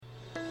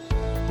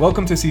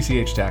Welcome to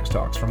CCH Tax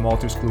Talks from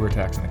Wolters Kluwer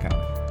Tax and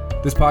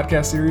Accounting. This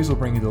podcast series will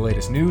bring you the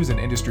latest news and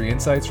industry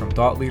insights from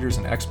thought leaders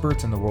and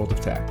experts in the world of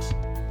tax.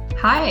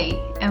 Hi,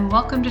 and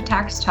welcome to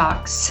Tax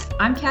Talks.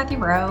 I'm Kathy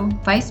Rowe,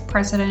 Vice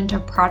President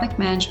of Product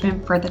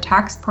Management for the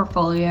tax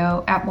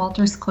portfolio at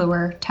Wolters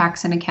Kluwer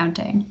Tax and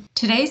Accounting.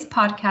 Today's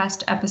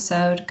podcast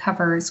episode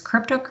covers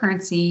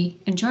cryptocurrency,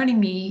 and joining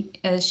me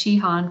is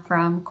Shihan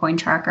from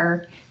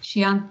CoinTracker.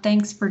 Shihan,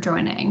 thanks for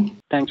joining.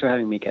 Thanks for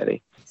having me,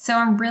 Kathy. So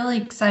I'm really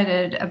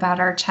excited about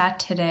our chat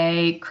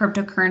today.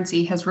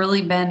 Cryptocurrency has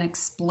really been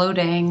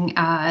exploding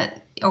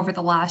over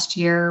the last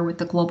year with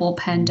the global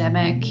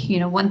pandemic.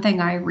 One thing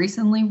I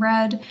recently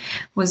read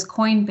was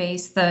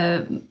Coinbase,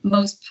 the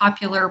most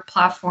popular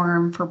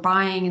platform for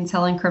buying and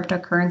selling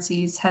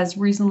cryptocurrencies, has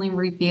recently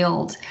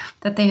revealed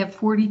that they have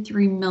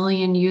 43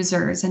 million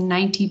users and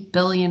 90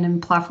 billion in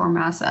platform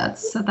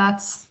assets. So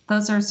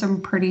those are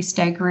some pretty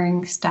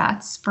staggering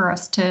stats for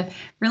us to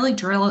really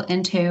drill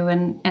into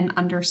and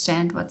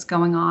understand what's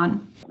going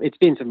on. It's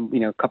been some,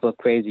 couple of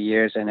crazy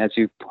years, and as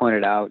you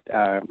pointed out,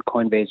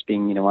 Coinbase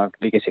being, one of the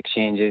biggest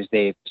exchanges,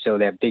 they show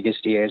their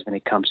biggest years when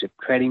it comes to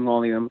trading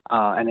volume,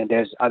 and then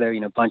there's other,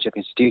 bunch of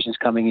institutions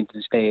coming into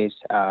the space.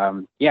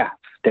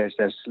 There's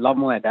a lot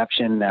more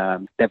adoption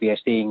that we are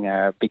seeing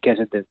because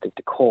of the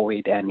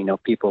COVID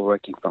and people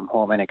working from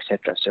home and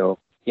etc. So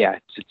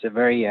it's a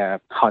very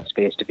hot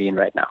space to be in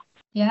right now.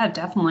 Yeah,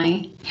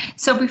 definitely.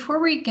 So before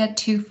we get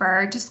too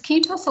far, can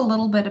you tell us a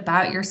little bit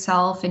about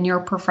yourself and your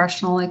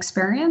professional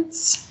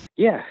experience?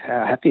 Yeah,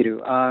 happy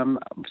to.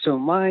 So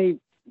my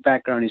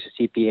background is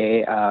a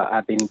CPA.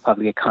 I've been in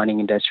public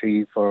accounting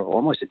industry for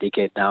almost a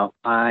decade now.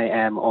 I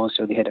am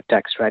also the head of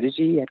tax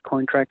strategy at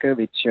CoinTracker,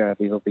 which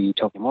we will be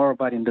talking more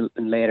about in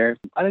later.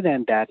 Other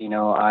than that,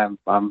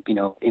 I'm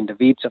in the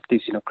weeds of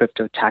this,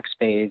 crypto tax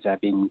space.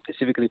 I've been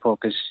specifically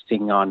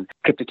focusing on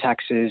crypto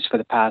taxes for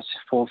the past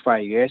 4 or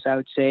 5 years, I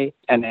would say.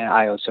 And then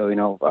I also,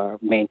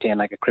 maintain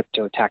like a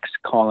crypto tax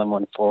column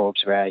on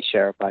Forbes where I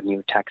share about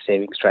new tax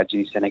saving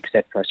strategies and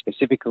etc.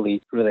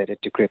 specifically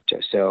related to crypto.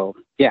 So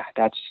yeah,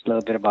 that's a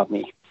little bit about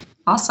me.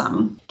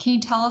 Awesome. Can you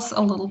tell us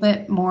a little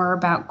bit more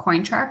about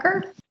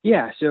CoinTracker?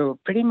 Yeah, so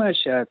pretty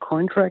much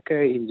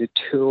CoinTracker is a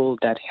tool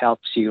that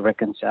helps you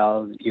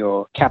reconcile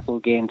your capital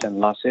gains and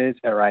losses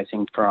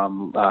arising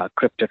from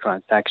crypto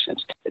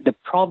transactions. The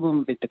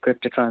problem with the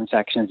crypto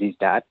transactions is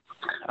that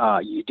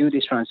you do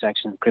these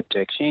transactions in crypto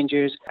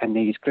exchanges, and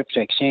these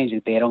crypto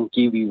exchanges, they don't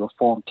give you a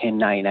Form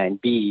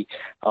 1099-B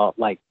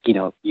like,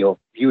 your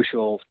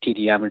usual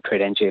TD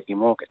Ameritrade and JP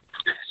Morgan.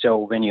 So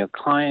when your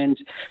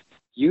clients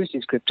use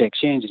these crypto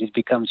exchanges, it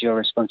becomes your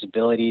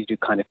responsibility to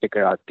kind of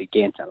figure out the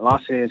gains and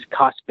losses,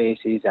 cost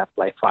basis,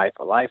 apply FIFO,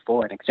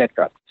 LIFO, and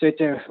etc. So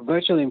it's a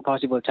virtually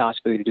impossible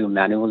task for you to do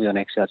manually on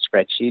Excel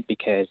spreadsheet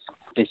because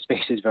this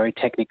space is very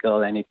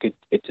technical and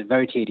it's a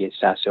very tedious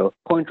task. So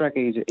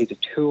CoinTracker is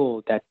a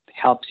tool that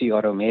helps you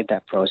automate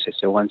that process.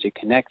 So once you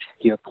connect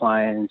your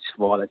clients'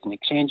 wallets and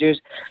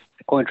exchanges,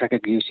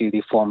 CoinTracker gives you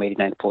the Form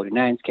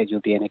 8949, Schedule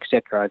D, and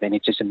etc. Then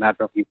it's just a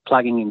matter of you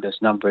plugging in those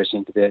numbers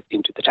into the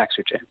tax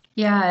return.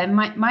 Yeah,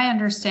 my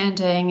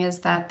understanding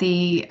is that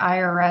the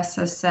IRS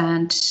has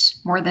sent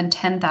more than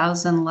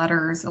 10,000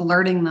 letters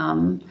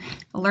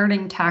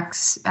alerting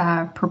tax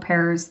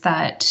preparers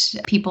that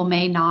people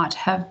may not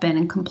have been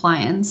in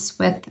compliance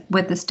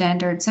with the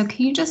standard. So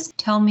can you just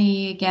tell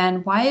me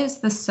again, why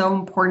is this so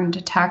important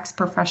to tax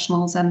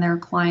professionals and their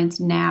clients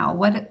now?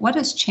 What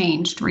has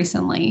changed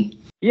recently?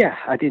 Yeah,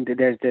 I think that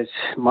there's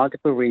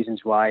multiple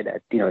reasons why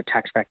that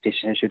tax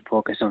practitioners should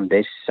focus on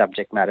this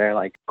subject matter.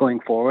 Like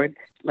going forward,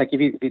 like if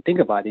you think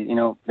about it,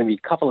 maybe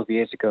a couple of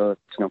years ago,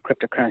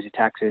 cryptocurrency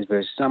taxes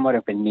was somewhat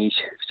of a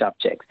niche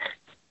subject.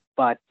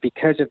 But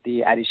because of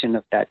the addition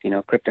of that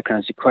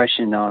cryptocurrency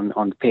question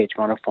on page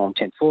 1 of Form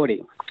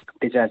 1040,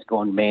 this has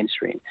gone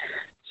mainstream.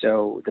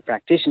 So the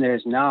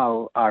practitioners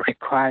now are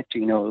required to,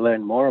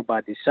 learn more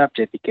about this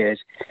subject because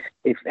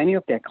if any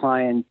of their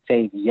clients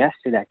say yes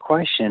to that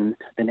question,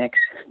 the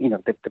next,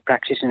 the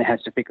practitioner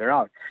has to figure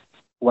out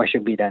what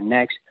should be done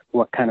next,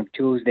 what kind of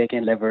tools they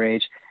can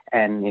leverage,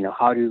 and,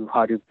 how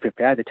to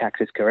prepare the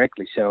taxes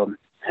correctly. So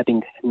I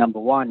think,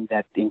 number one,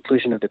 that the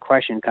inclusion of the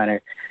question kind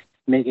of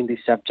making this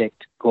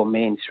subject go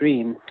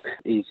mainstream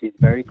is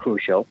very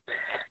crucial.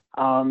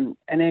 And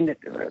then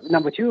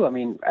number two,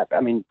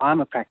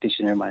 I'm a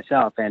practitioner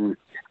myself, and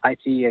I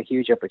see a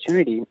huge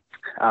opportunity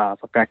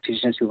for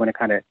practitioners who want to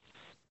kind of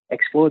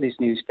explore this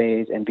new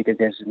space. And because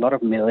there's a lot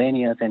of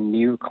millennials and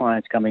new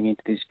clients coming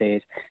into this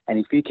space, and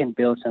if we can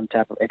build some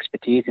type of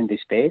expertise in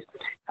this space,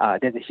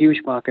 there's a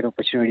huge market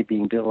opportunity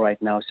being built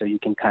right now. So you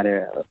can kind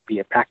of be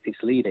a practice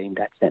leader in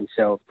that sense.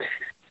 So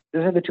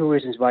those are the two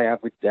reasons why I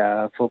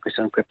would focus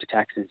on crypto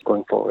taxes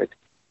going forward.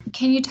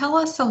 Can you tell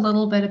us a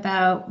little bit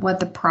about what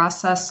the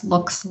process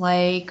looks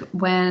like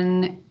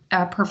when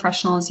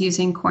professional is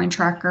using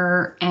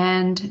CoinTracker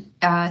and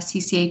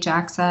CCH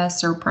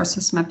Access or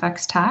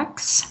ProcessMFX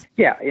Tax?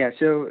 Yeah.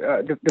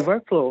 So the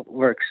workflow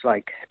works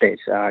like this.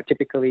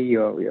 Typically,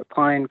 your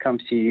client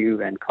comes to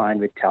you, and client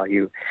would tell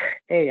you,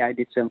 "Hey, I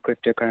did some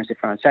cryptocurrency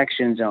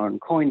transactions on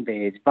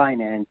Coinbase,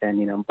 Binance,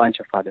 and a bunch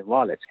of other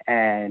wallets."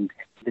 And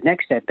the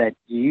next step that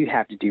you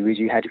have to do is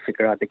you have to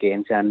figure out the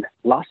gains and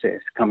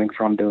losses coming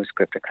from those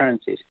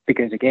cryptocurrencies.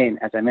 Because again,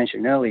 as I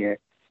mentioned earlier,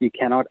 you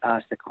cannot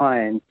ask the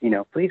client,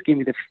 please give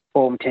me the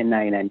Form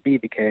 1099-B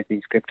because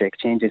these crypto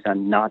exchanges are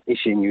not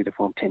issuing you the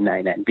Form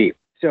 1099-B.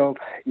 So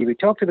you would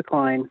talk to the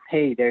client,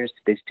 hey, there's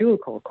this tool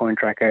called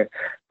CoinTracker.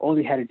 All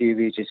you had to do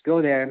is just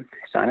go there,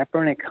 sign up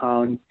for an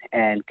account,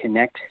 and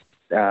connect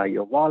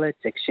your wallets,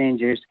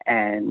 exchanges,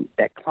 and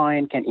that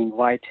client can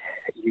invite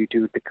you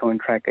to the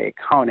CoinTracker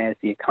account as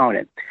the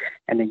accountant.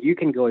 And then you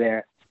can go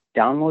there,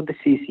 download the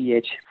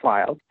CCH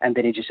file, and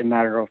then it's just a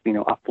matter of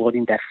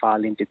uploading that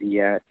file into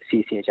the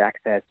CCH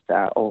Access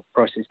or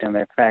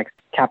ProcessMFX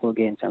capital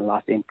gains and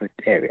loss input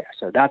area.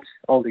 So that's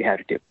all we have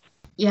to do.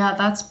 Yeah,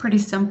 that's pretty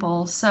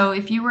simple. So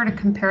if you were to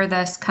compare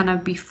this kind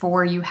of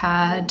before you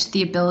had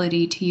the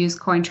ability to use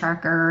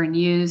CoinTracker and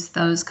use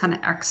those kind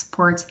of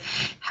exports,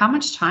 how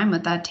much time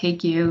would that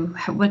take you?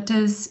 What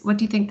do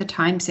you think the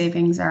time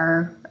savings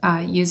are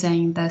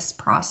using this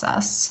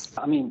process?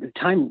 I mean, the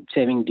time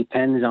saving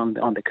depends on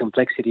the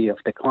complexity of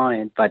the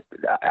client, but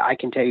I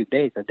can tell you,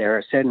 Dave, that there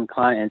are certain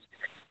clients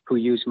who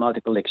use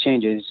multiple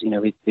exchanges,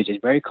 which is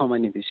very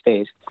common in this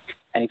space.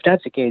 And if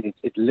that's the case,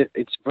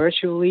 it's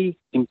virtually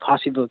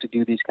impossible to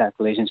do these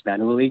calculations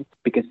manually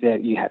because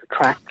you have to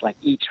track like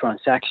each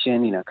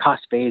transaction,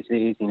 cost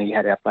basis, you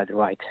have to apply the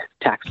right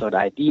tax load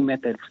ID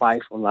method,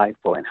 FIFO,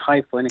 LIFO, and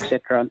HIFO,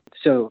 etc.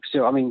 So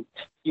I mean,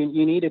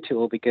 you need a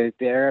tool because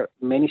there are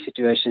many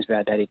situations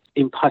where that it's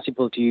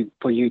impossible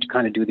for you to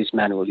kind of do this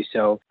manually.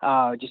 So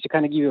just to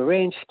kind of give you a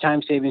range,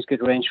 time savings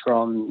could range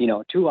from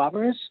 2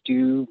 hours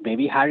to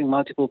maybe hiring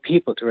multiple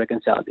people to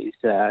reconcile these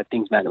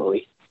things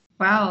manually.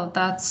 Wow,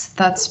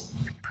 that's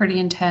pretty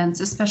intense,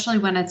 especially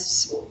when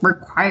it's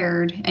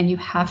required and you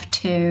have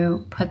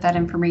to put that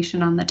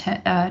information on the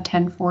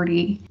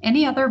 1040.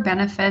 Any other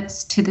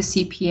benefits to the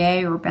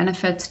CPA or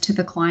benefits to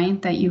the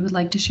client that you would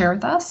like to share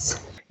with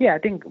us? Yeah, I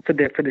think for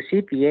the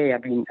CPA,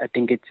 I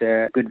think it's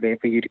a good way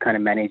for you to kind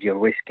of manage your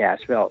risk as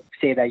well.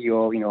 Say that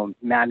you're,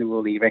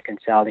 manually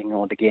reconciling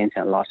all the gains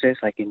and losses.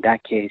 Like in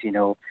that case,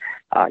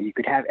 you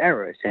could have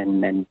errors,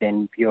 and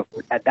then you're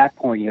at that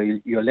point,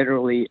 you're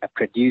literally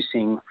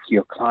producing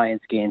your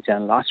client's gains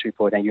and loss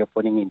report, and you're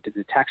putting into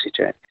the tax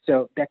return.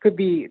 So that could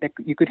be that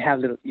you could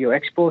have you're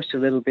exposed to a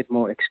little bit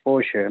more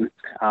exposure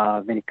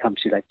when it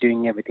comes to like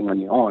doing everything on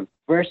your own.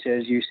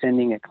 Versus you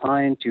sending a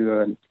client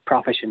to a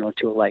professional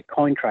tool like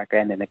CoinTracker,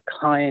 and then the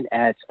client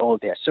adds all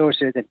their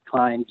sources, and the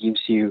client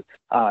gives you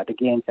the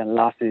gains and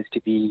losses to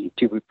be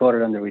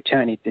reported on the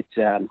return. It's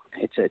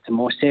a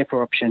more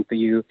safer option for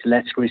you. It's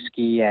less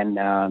risky, and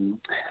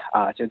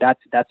so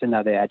that's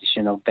another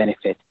additional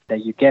benefit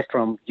that you get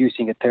from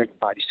using a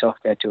third-party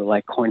software tool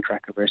like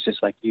CoinTracker versus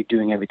like you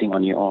doing everything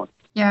on your own.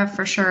 Yeah,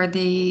 for sure.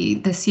 The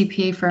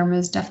CPA firm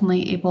is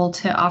definitely able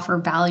to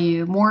offer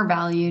more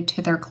value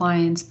to their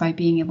clients by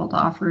being able to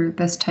offer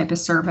this type of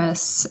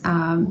service,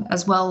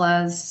 as well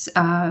as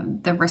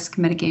the risk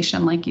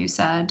mitigation, like you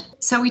said.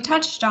 So we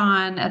touched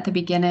on at the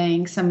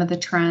beginning some of the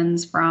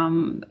trends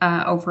from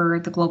over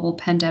the global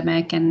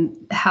pandemic and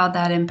how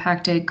that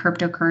impacted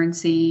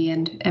cryptocurrency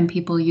and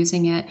people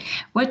using it.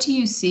 What do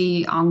you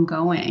see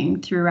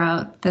ongoing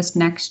throughout this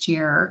next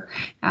year?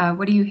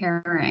 What are you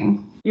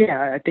hearing?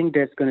 Yeah, I think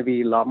there's going to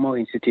be a lot more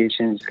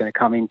institutions going to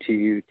come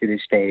into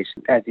this space.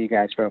 As you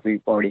guys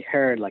probably already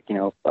heard,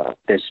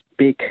 there's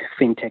big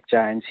fintech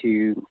giants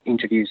who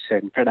introduced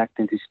certain products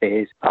into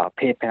space.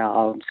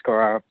 PayPal,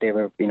 Square, they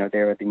were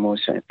the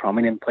most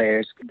prominent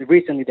players.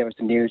 Recently, there was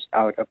the news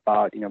out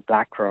about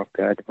BlackRock,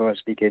 the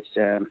world's biggest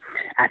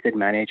asset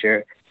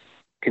manager,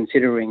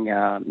 considering,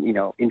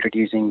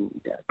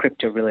 introducing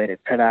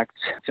crypto-related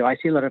products. So I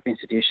see a lot of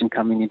institutions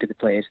coming into the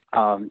place.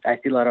 I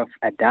see a lot of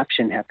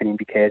adoption happening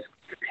because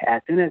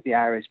as soon as the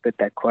IRS put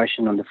that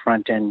question on the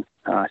front end,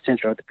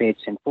 center of the page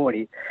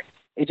 1040,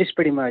 it just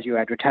pretty much you're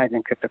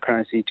advertising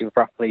cryptocurrency to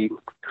roughly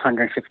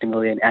 150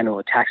 million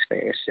annual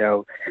taxpayers.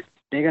 So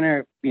they're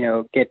going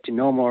to, get to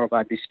know more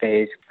about this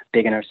space.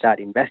 They're going to start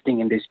investing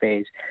in this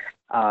space.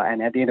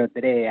 And at the end of the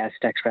day, as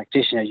tax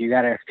practitioners, you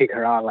got to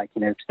figure out,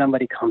 if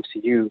somebody comes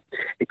to you,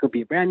 it could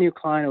be a brand new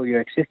client or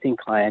your existing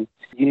client,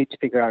 you need to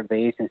figure out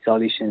ways and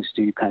solutions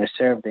to kind of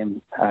serve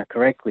them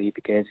correctly.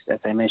 Because as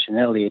I mentioned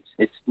earlier,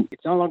 it's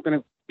no longer going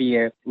to be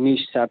a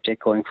niche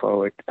subject going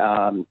forward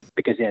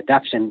because the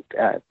adoption,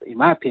 in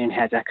my opinion,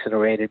 has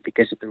accelerated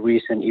because of the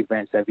recent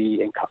events that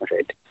we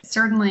encountered.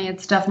 Certainly,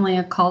 it's definitely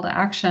a call to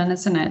action,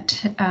 isn't it,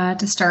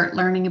 to start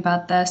learning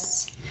about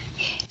this.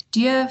 Do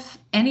you have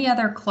any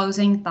other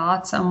closing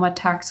thoughts on what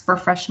tax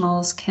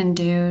professionals can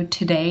do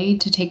today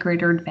to take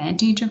greater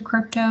advantage of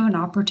crypto and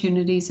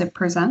opportunities it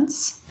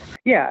presents?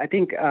 Yeah, I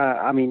think,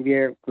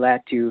 we're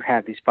glad to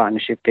have this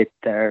partnership with,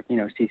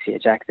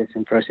 CCH Access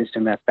and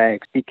ProSystem FX,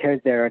 because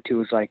there are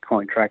tools like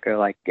CoinTracker,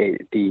 like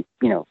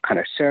kind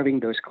of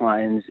serving those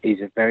clients is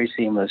a very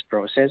seamless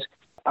process.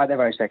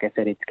 Otherwise, like I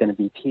said, it's going to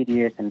be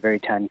tedious and very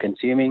time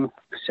consuming.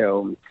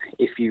 So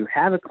if you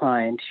have a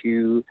client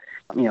who,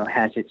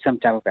 has some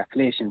type of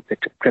affiliation with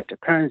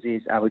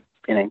cryptocurrencies, I would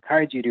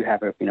encourage you to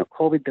have a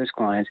call with those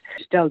clients.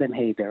 Just tell them,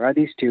 hey, there are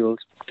these tools.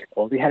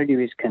 All we have to do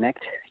is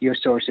connect your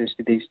sources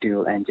to these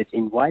tools and just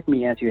invite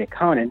me as your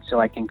accountant so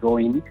I can go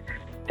in,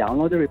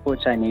 download the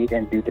reports I need,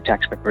 and do the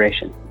tax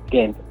preparation.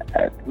 Again,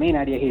 the main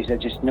idea here is that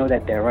just know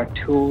that there are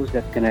tools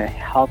that's going to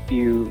help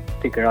you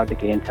figure out the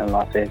gains and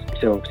losses.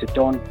 So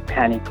don't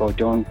panic, or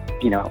don't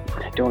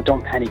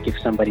panic if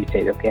somebody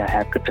says, okay, I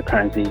have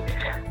cryptocurrency.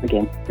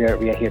 Again, we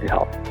are here to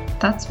help.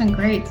 That's been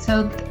great.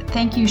 So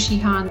thank you,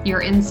 Shihan. Your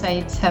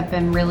insights have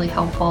been really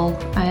helpful,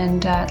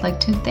 and I'd like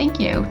to thank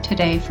you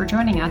today for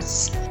joining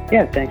us.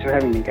 Yeah, thanks for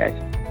having me, guys.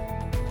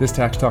 This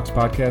Tax Talks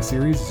podcast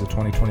series is a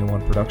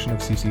 2021 production of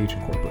CCH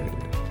Incorporated.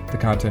 The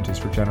content is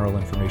for general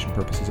information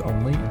purposes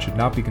only and should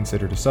not be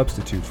considered a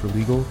substitute for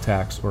legal,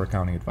 tax, or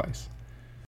accounting advice.